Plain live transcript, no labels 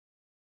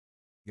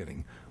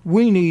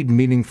We need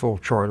meaningful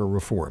charter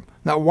reform.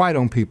 Now, why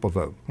don't people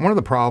vote? One of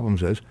the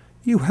problems is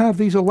you have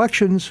these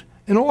elections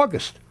in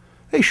August.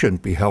 They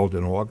shouldn't be held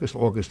in August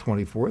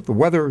 24th. The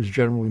weather is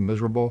generally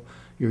miserable.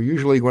 You're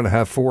usually going to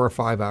have 4 or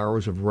 5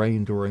 hours of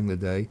rain during the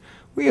day.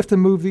 We have to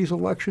move these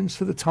elections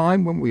to the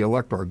time when we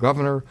elect our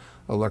governor,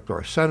 elect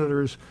our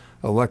senators,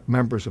 elect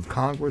members of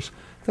Congress.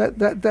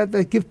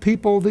 That give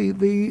people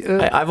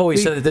I've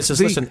always said that this is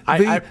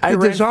the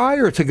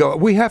desire to go.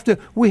 We have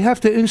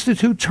to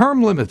institute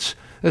term limits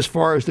as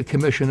far as the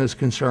commission is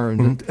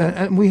concerned,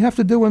 and we have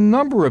to do a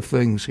number of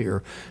things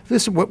here.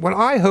 This what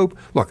I hope.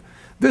 Look,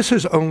 this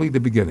is only the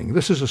beginning.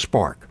 This is a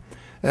spark.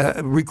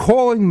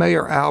 Recalling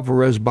Mayor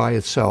Alvarez by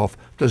itself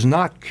does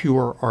not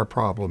cure our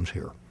problems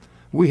here.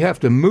 We have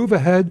to move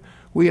ahead.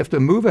 We have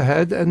to move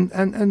ahead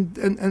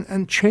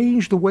and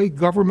change the way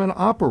government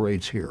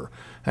operates here.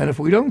 And if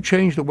we don't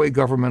change the way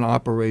government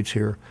operates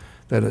here,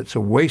 then it's a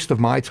waste of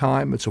my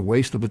time, it's a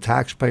waste of the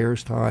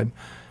taxpayers' time,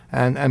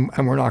 and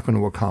we're not going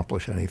to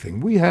accomplish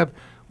anything. We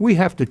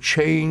have to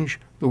change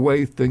the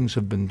way things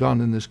have been done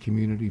in this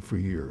community for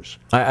years.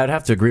 I'd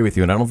have to agree with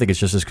you, and I don't think it's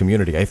just this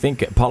community. I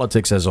think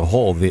politics as a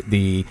whole,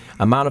 the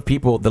amount of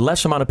people, the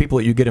less amount of people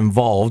that you get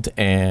involved,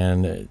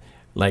 and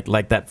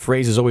like that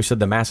phrase is always said,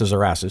 the masses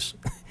are asses.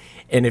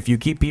 And if you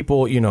keep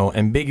people,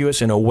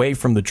 ambiguous and away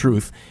from the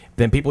truth,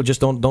 then people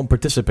just don't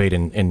participate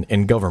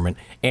in government.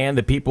 And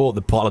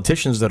the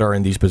politicians that are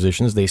in these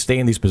positions, they stay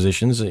in these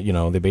positions.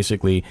 They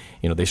basically,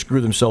 they screw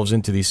themselves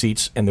into these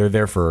seats, and they're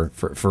there for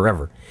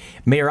forever.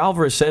 Mayor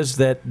Alvarez says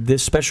that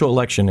this special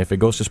election, if it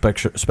goes to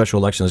special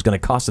election, is going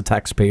to cost the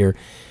taxpayer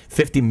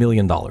 $50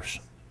 million.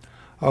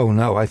 Oh,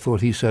 no, I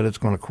thought he said it's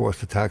going to cost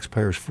the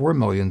taxpayers $4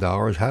 million.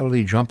 How did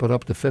he jump it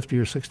up to $50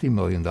 or $60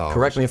 million?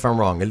 Correct me if I'm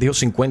wrong. Él dijo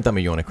 50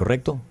 millones,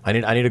 correcto? I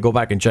need to go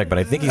back and check, but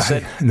I think he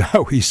said...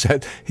 No, he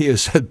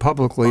has said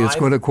publicly it's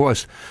going to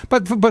cost...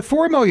 But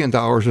 $4 million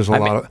is a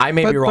lot. I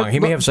may be wrong. He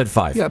may have said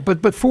 5. Yeah,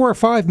 but $4 or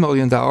 $5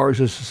 million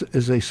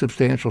is a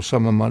substantial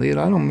sum of money,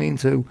 and I don't mean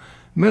to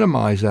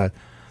minimize that.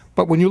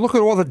 But when you look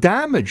at all the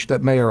damage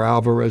that Mayor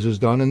Alvarez has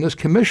done and this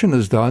commission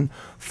has done,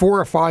 $4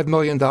 or $5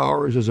 million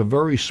is a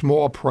very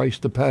small price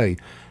to pay.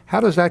 How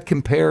does that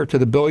compare to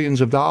the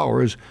billions of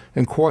dollars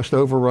in cost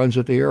overruns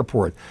at the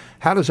airport?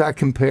 How does that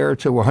compare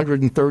to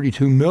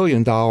 $132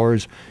 million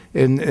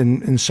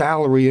in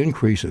salary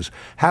increases?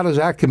 How does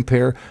that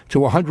compare to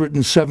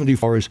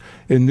 $170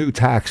 in new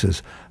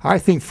taxes? I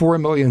think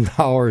 $4 million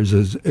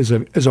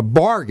is a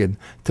bargain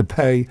to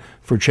pay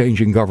for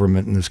changing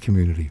government in this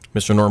community.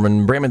 Mr.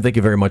 Norman Braman, thank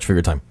you very much for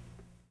your time.